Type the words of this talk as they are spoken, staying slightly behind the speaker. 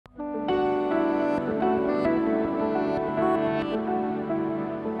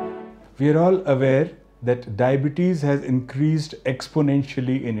We are all aware that diabetes has increased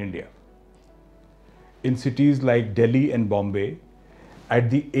exponentially in India. In cities like Delhi and Bombay,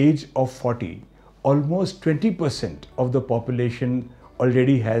 at the age of 40, almost 20% of the population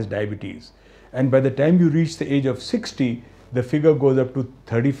already has diabetes. And by the time you reach the age of 60, the figure goes up to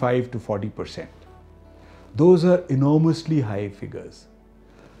 35 to 40%. Those are enormously high figures.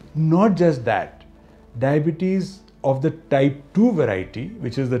 Not just that, diabetes of the type 2 variety,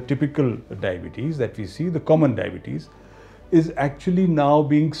 which is the typical diabetes that we see, the common diabetes, is actually now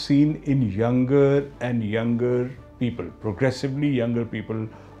being seen in younger and younger people. Progressively younger people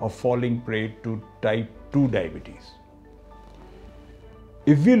are falling prey to type 2 diabetes.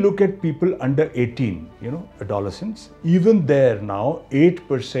 If we look at people under 18, adolescents, even there now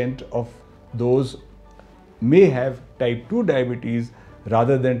 8% of those may have type 2 diabetes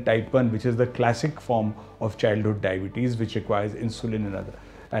rather than type 1, which is the classic form of childhood diabetes, which requires insulin and other,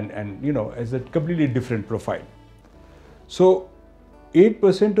 and as a completely different profile. So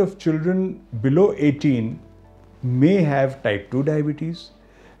 8% of children below 18 may have type 2 diabetes.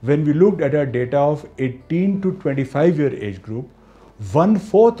 When we looked at our data of 18 to 25-year age group,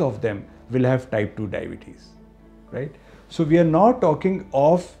 1/4 of them will have type 2 diabetes, right? So we are now talking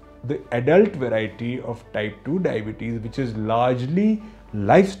of the adult variety of type 2 diabetes, which is largely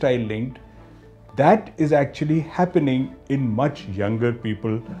lifestyle linked. That is actually happening in much younger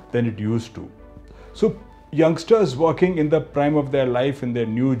people than it used to. So youngsters working in the prime of their life, in their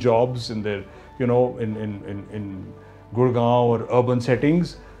new jobs, in their, in Gurugram or urban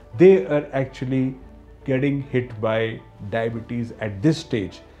settings, they are actually getting hit by diabetes at this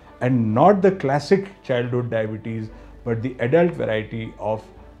stage, and not the classic childhood diabetes, but the adult variety of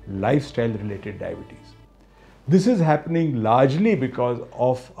lifestyle related diabetes. This is happening largely because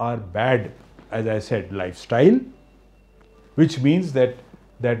of our bad, as I said, lifestyle, which means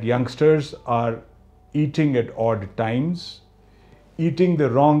that youngsters are eating at odd times, eating the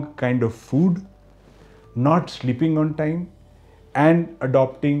wrong kind of food, not sleeping on time, and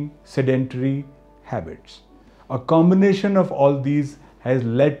adopting sedentary habits. A combination of all these has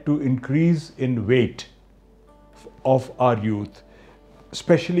led to increase in weight of our youth,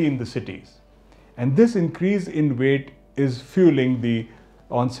 especially in the cities. And this increase in weight is fueling the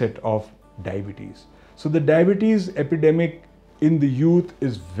onset of diabetes. So the diabetes epidemic in the youth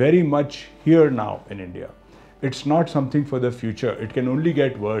is very much here now in India. It's not something for the future. It can only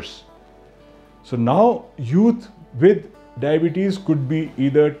get worse. So now youth with diabetes could be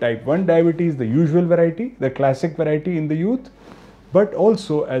either type 1 diabetes, the usual variety, the classic variety in the youth, but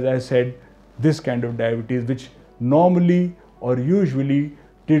also, as I said, this kind of diabetes which normally or usually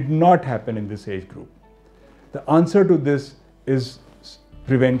did not happen in this age group. The answer to this is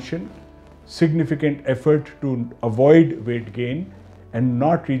prevention, significant effort to avoid weight gain and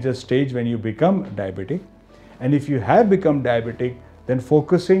not reach a stage when you become diabetic. And if you have become diabetic, then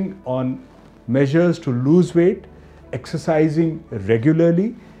focusing on measures to lose weight, exercising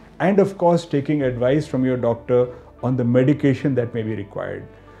regularly, and of course taking advice from your doctor on the medication that may be required.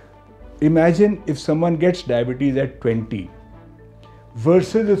 Imagine if someone gets diabetes at 20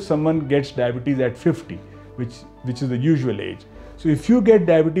 versus if someone gets diabetes at 50, which is the usual age. So if you get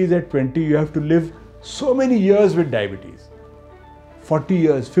diabetes at 20, you have to live so many years with diabetes. 40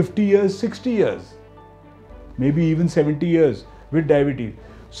 years, 50 years, 60 years, maybe even 70 years with diabetes.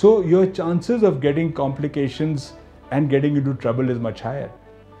 So your chances of getting complications and getting into trouble is much higher.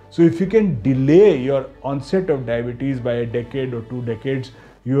 So if you can delay your onset of diabetes by a decade or 2 decades,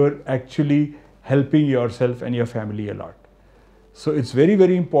 you are actually helping yourself and your family a lot. So it's very,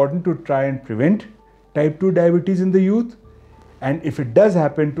 very important to try and prevent type 2 diabetes in the youth. And if it does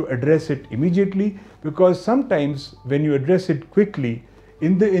happen, to address it immediately, because sometimes when you address it quickly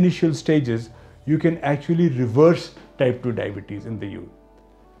in the initial stages, you can actually reverse type 2 diabetes in the youth.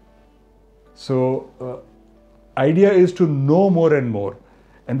 So idea is to know more and more.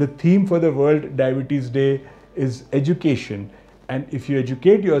 And the theme for the World Diabetes Day is education. And if you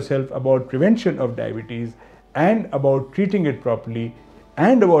educate yourself about prevention of diabetes and about treating it properly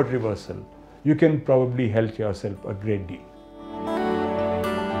and about reversal, you can probably help yourself a great deal.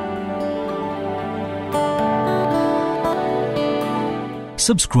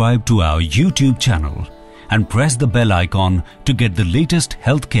 Subscribe to our YouTube channel and press the bell icon to get the latest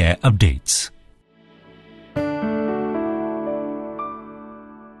healthcare updates.